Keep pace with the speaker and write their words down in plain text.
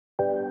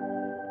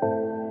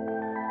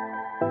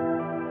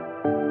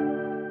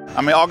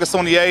August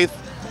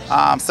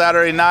 28th,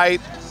 Saturday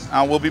night,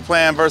 we'll be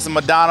playing versus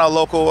Madonna, a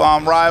local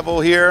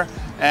rival here.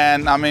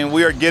 And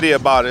we are giddy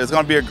about it. It's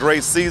going to be a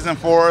great season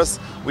for us.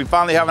 We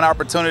finally have an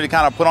opportunity to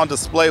kind of put on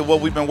display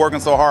what we've been working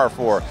so hard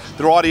for.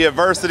 Through all the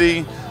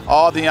adversity,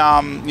 all the,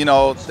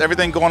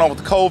 everything going on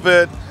with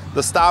COVID,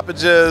 the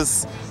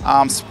stoppages,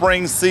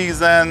 spring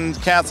season,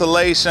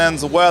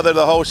 cancellations, weather,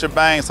 the whole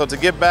shebang. So to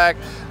get back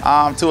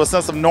to a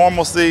sense of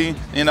normalcy,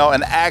 and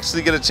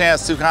actually get a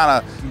chance to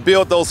kind of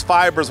build those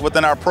fibers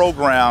within our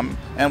program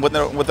and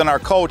within our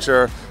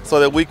culture so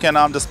that we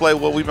can display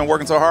what we've been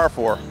working so hard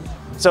for.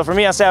 So for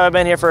me on Saturday, I've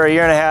been here for a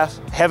year and a half.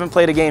 Haven't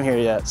played a game here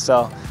yet,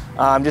 so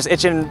I'm just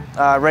itching,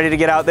 ready to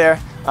get out there.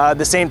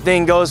 The same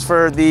thing goes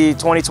for the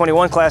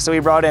 2021 class that we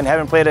brought in.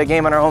 Haven't played a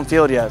game on our home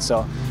field yet,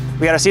 so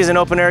we got a season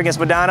opener against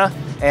Madonna,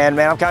 and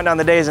man, I'm counting down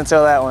the days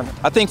until that one.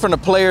 I think from the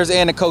players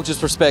and the coaches'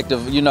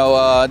 perspective,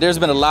 there's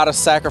been a lot of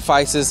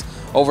sacrifices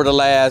over the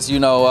last,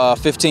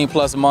 15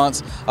 plus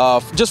months,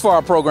 just for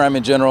our program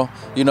in general.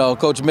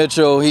 Coach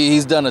Mitchell,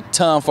 he's done a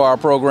ton for our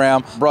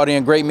program, brought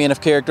in great men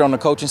of character on the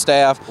coaching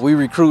staff. We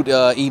recruit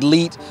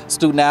elite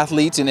student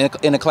athletes in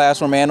the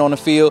classroom and on the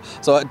field.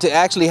 So to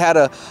actually have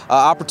an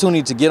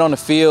opportunity to get on the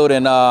field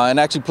and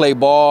actually play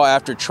ball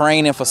after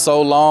training for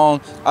so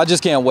long, I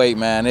just can't wait,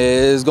 man.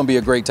 It's going to be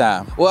a great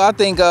time. Well, I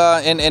think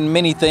in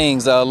many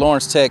things,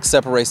 Lawrence Tech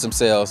separates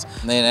themselves.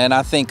 And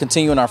I think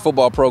continuing our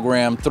football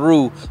program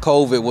through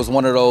COVID was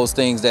one of those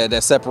things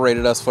that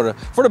separated us for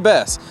the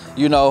best.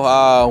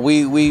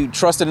 We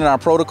trusted in our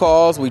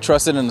protocols, we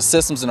trusted in the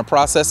systems and the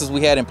processes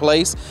we had in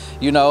place,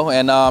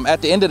 and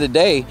at the end of the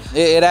day,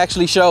 it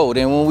actually showed.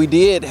 And when we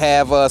did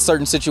have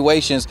certain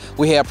situations,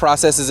 we had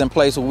processes in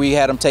place where we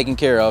had them taken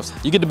care of.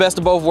 You get the best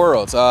of both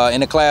worlds.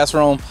 In the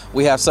classroom,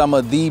 we have some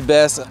of the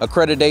best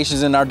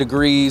accreditations in our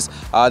degrees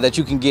that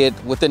you can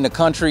get within the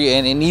country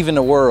and even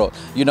the world.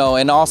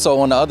 And also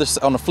on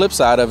the flip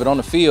side of it, on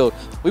the field,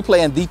 we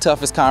play in the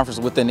toughest conference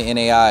within the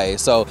NAIA.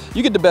 So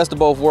you get the best of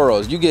both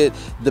worlds. You get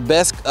the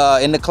best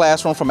in the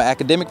classroom from an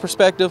academic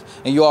perspective,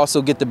 and you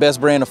also get the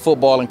best brand of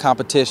football and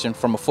competition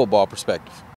from a football perspective.